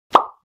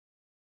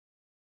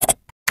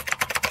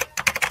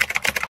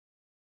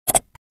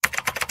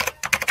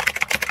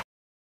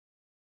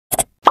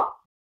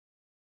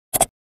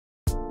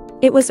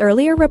It was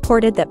earlier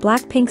reported that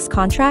Blackpink's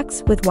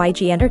contracts with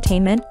YG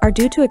Entertainment are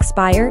due to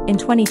expire in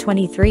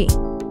 2023.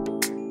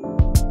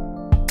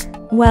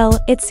 Well,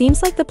 it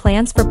seems like the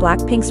plans for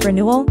Blackpink's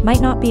renewal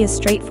might not be as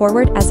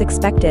straightforward as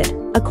expected,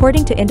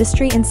 according to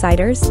industry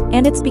insiders,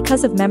 and it's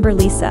because of member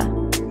Lalisa.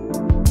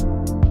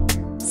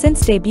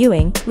 Since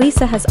debuting,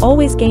 Lalisa has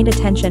always gained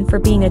attention for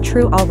being a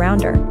true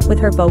all-rounder, with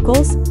her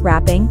vocals,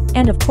 rapping,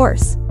 and of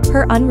course,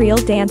 her unreal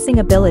dancing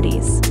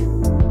abilities.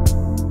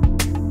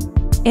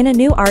 In a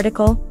new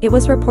article, it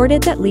was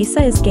reported that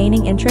Lalisa is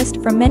gaining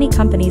interest from many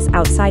companies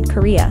outside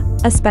Korea,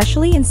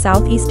 especially in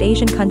Southeast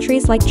Asian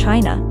countries like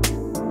China.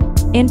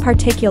 In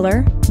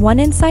particular, one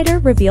insider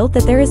revealed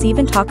that there is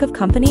even talk of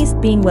companies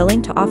being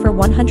willing to offer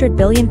 100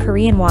 billion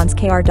Korean wons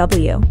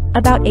KRW,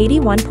 about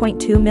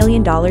 $81.2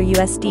 million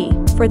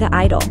USD, for the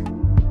idol.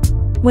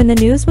 When the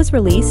news was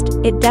released,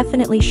 it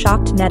definitely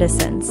shocked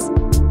netizens.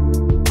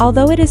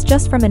 Although it is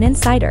just from an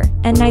insider,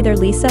 and neither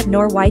Lalisa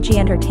nor YG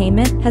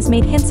Entertainment has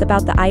made hints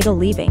about the idol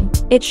leaving,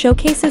 it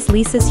showcases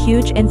Lisa's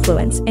huge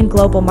influence in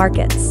global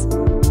markets.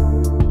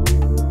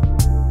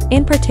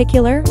 In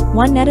particular,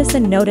 one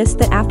netizen noticed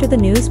that after the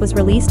news was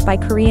released by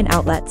Korean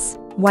outlets,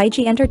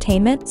 YG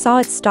Entertainment saw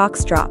its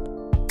stocks drop.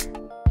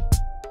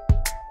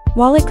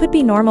 While it could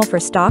be normal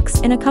for stocks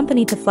in a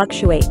company to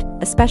fluctuate,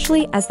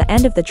 especially as the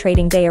end of the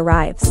trading day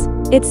arrives,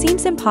 it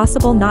seems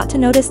impossible not to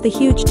notice the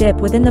huge dip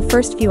within the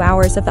first few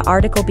hours of the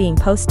article being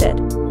posted.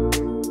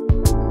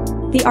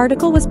 The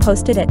article was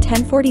posted at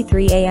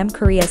 10:43 a.m.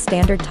 Korea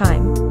Standard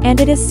Time, and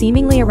it is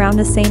seemingly around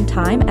the same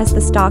time as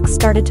the stocks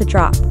started to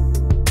drop.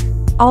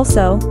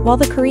 Also, while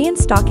the Korean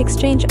Stock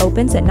Exchange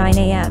opens at 9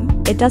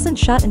 a.m., it doesn't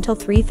shut until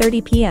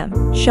 3:30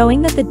 p.m.,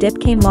 showing that the dip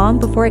came long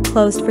before it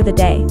closed for the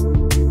day.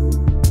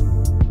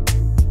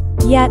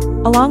 Yet,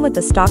 along with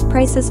the stock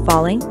prices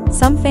falling,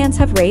 some fans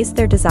have raised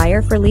their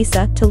desire for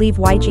Lalisa to leave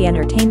YG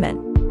Entertainment.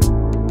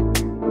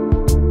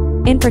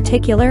 In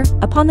particular,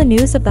 upon the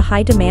news of the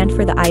high demand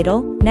for the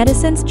idol,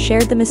 netizens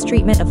shared the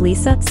mistreatment of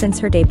Lalisa since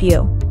her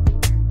debut.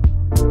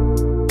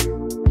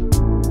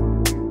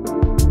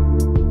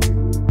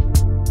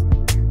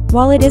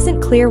 While it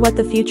isn't clear what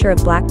the future of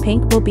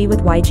Blackpink will be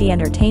with YG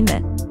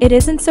Entertainment, it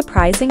isn't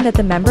surprising that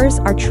the members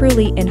are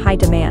truly in high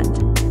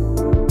demand.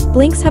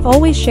 Blinks have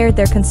always shared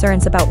their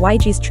concerns about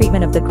YG's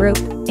treatment of the group,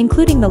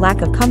 including the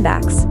lack of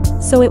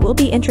comebacks, so it will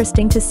be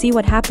interesting to see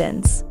what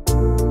happens.